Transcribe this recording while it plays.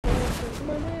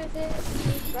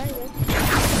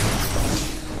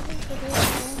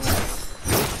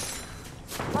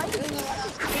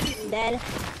Dead.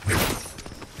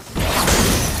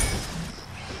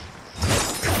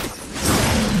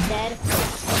 Dead.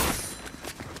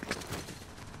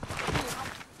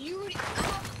 You already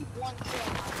have one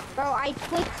kill. Bro, I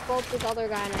quick scoped this other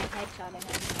guy and I headshot him.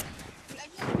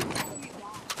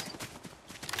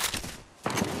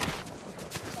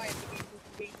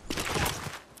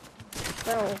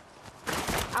 Bro,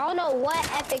 I don't know what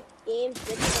epic games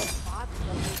digital bots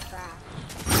when we crash.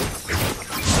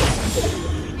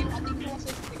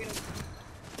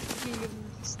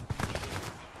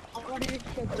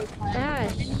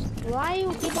 Ash, why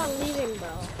you keep on leaving, bro?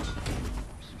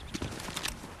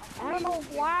 I don't know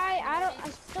why. I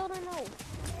still don't know.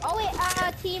 Oh wait,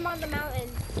 team on the mountain.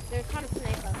 They're trying to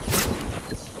snipe us.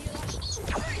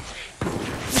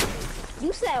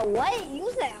 You said what?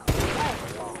 You said what?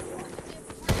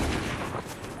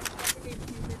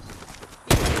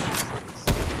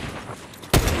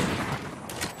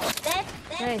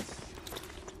 Nice.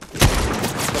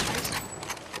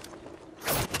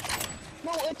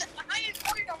 No, it's I am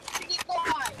going to freaking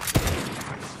fly.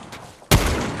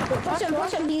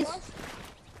 Push him, he's.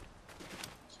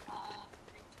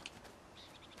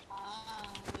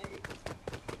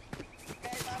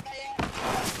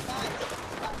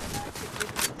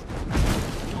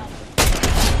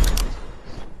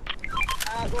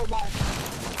 Go by.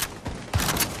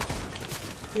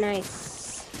 Nice.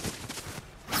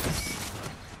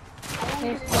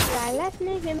 There's this guy left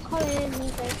me, him calling me,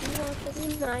 but he wants to be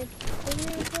mine. He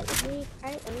makes it with me,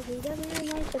 right? And he doesn't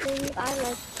like the things I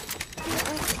like. He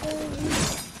actually,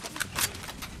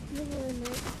 you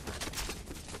know,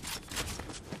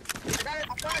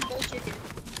 I got a gold chicken.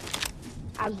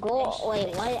 a gold,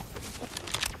 wait, what?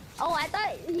 Oh, I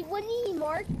thought, when he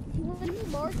marked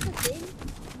the thing,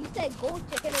 you said gold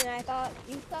chicken, and I thought,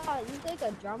 you think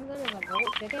a drum gun is a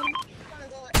gold chicken?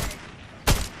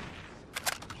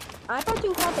 I thought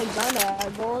you called the gun a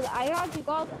gold. I thought you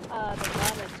called the gun a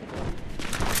chicken.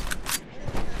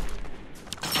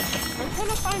 I'm trying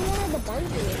to find one of the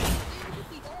bunkers.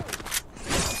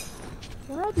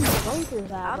 Where are these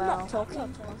bunkers at, bro? I'm not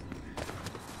talking.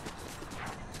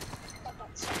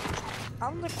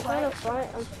 I'm the quiet.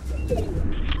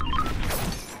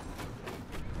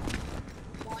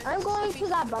 I'm going to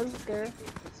that bunker.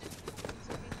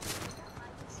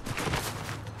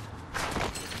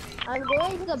 I'm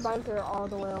going to the bunker all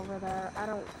the way over there. I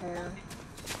don't care.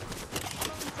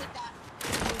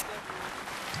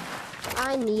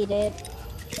 I need it.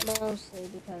 Mostly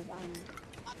because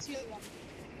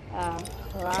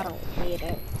well, I don't need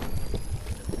it.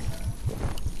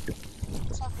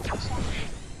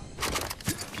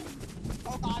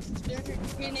 Oh gosh, there's a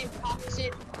kid named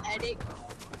Toxic Edit.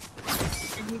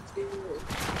 And he's good.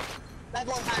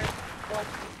 Level higher.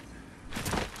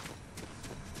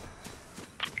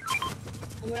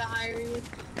 I'm gonna hire you.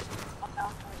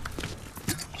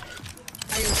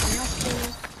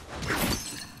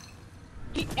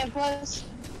 And plus,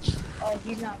 oh,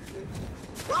 he's not good.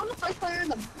 Well, I'm the first player in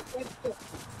the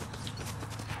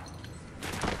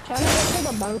Trying to get to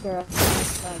the bunker as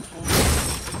fast as I can.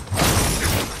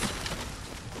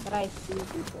 But I see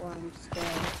people, I'm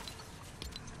scared.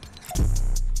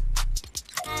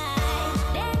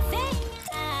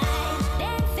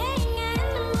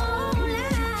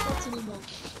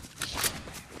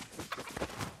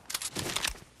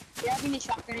 Having a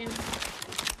shotgun in.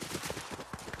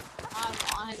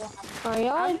 I don't have. Are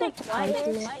y'all in the quiet?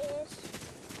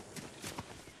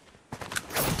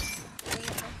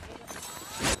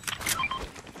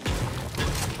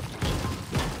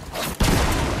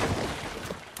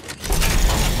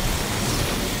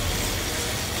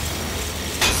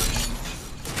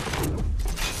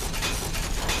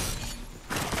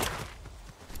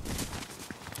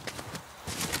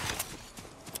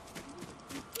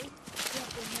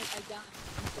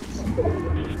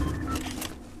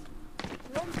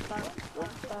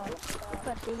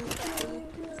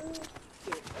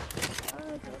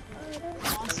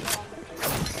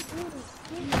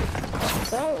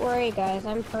 Don't worry, guys.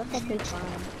 I'm perfectly fine.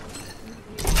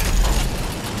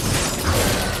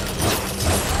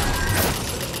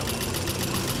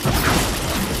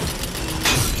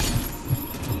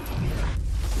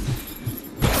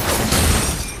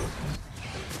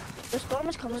 The storm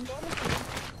is coming.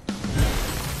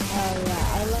 Oh yeah,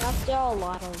 I left y'all a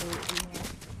lot of loot in here.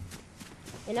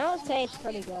 And I would say it's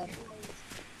pretty good.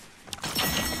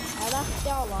 I left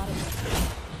y'all a lot of it.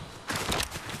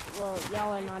 Well,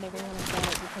 y'all are not even gonna get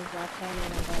it because that's how I'm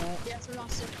gonna get it. Yeah, we're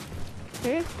not sick.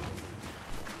 Hmm?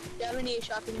 Yeah, we need a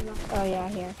shotgun, you know. Oh yeah,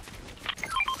 here.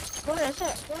 What is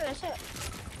it? What is it?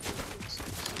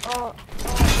 Oh,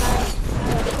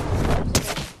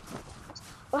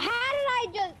 well, how did I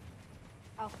just?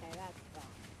 Okay, that's dumb.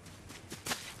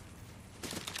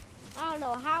 I don't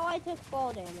know how I took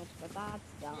fall damage, but that's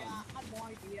dumb. Yeah, I have no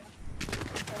idea. I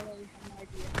totally have no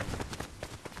idea.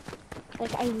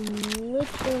 Like, I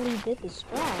literally did the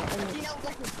strat. And You know,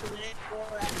 like a minute for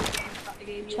every game that they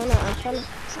gave you. I'm trying to.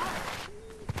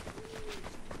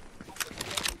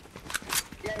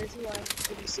 Yeah, this is why I'm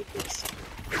pretty secrets.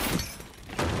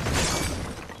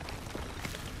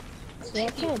 See, I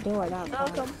can't do it that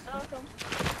fast. Welcome.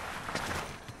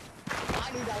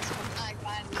 I knew that was coming. I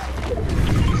finally got it.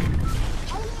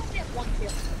 How did I only have 1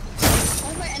 kill? How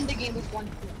did I end the game with 1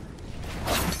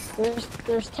 kill?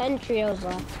 There's 10 trios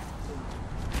left.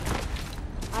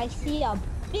 I see a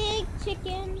big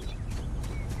chicken.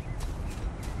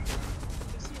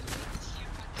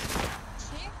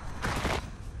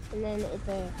 And then it's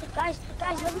a Guys,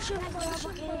 let me show you my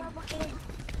Lamborghini.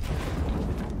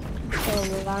 Come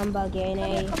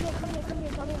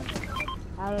here.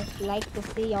 I would like to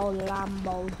see your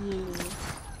Lamborghini.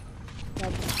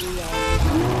 Let's see your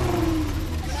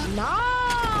Lamborghini. No!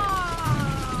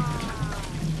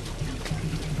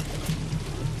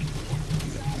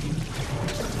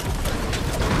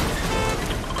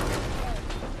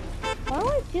 Why do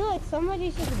I feel like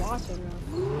somebody's just watching us?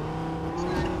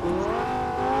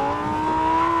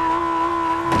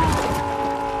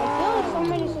 I feel like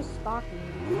somebody's just stalking me.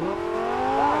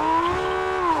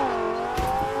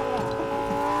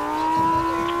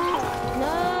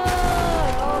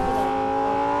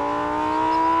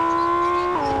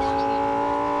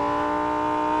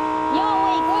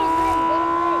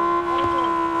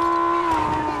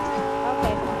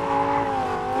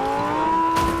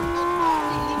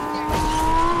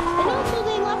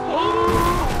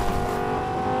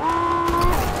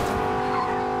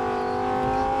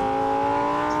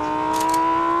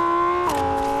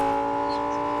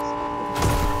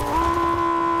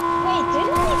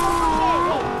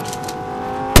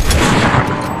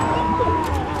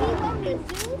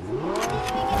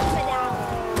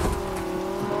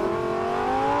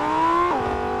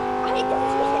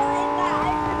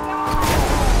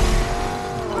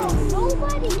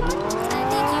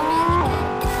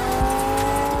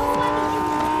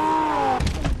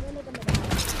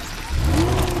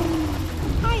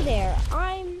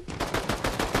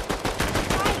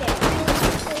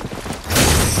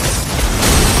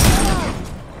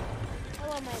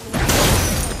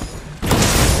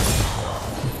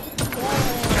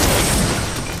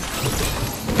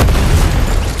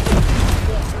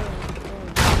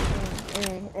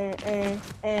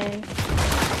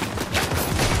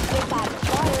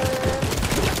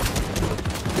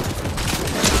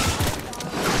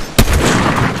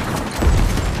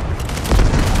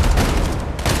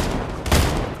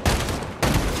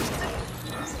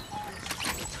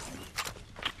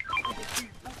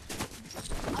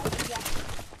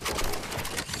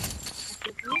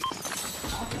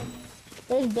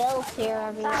 There's bells here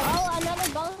everywhere. Oh, another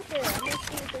bunker. I'm gonna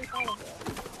see what's inside of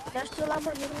it. There's 2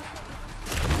 Lamborghinis.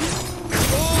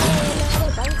 Yay,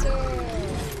 another bunker.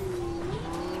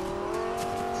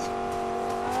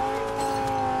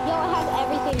 Yo, it has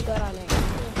everything good on it.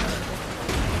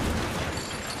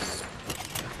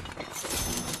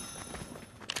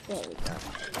 There we go.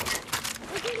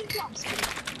 We're getting jumps.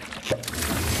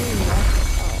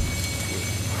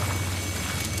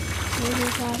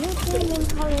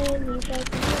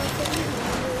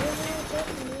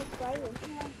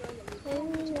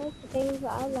 Things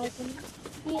I like him.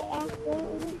 He after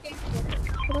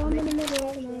put him in the middle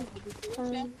of my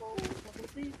time.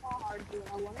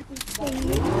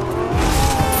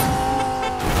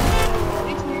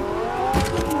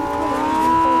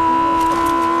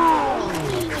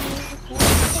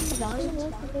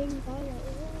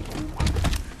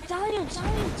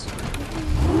 Science.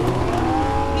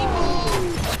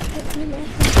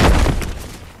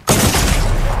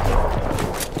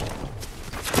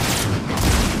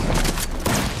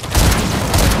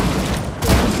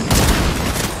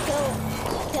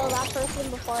 Kill that person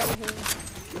before I hit.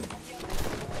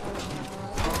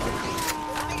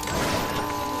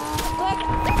 Quick!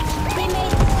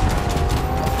 Teammate!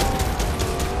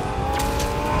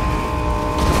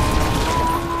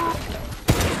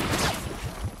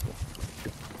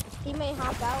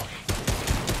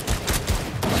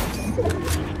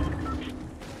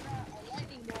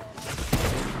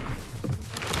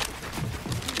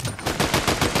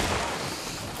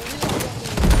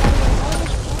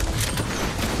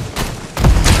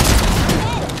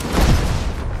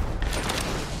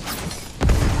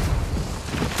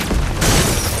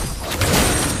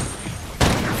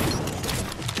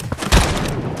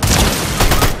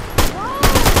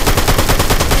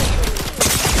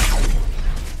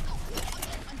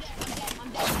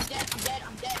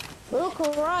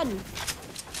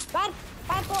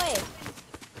 boy!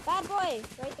 Bad boy!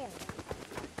 Right there.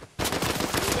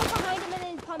 Sneak up behind him and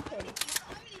then pump him.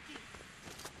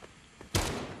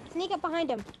 Sneak up behind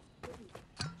him.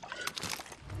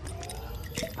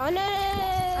 Oh no!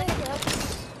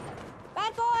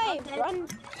 Bad boy! Run!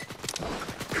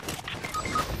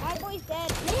 Bad boy's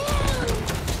dead. Man!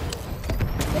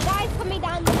 The guy's coming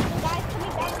down. The guy's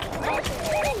coming down to the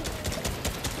mountain.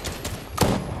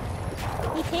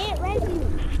 He can't res you.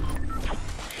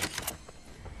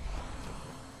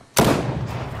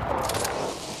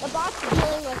 The bot's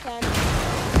dealing with him.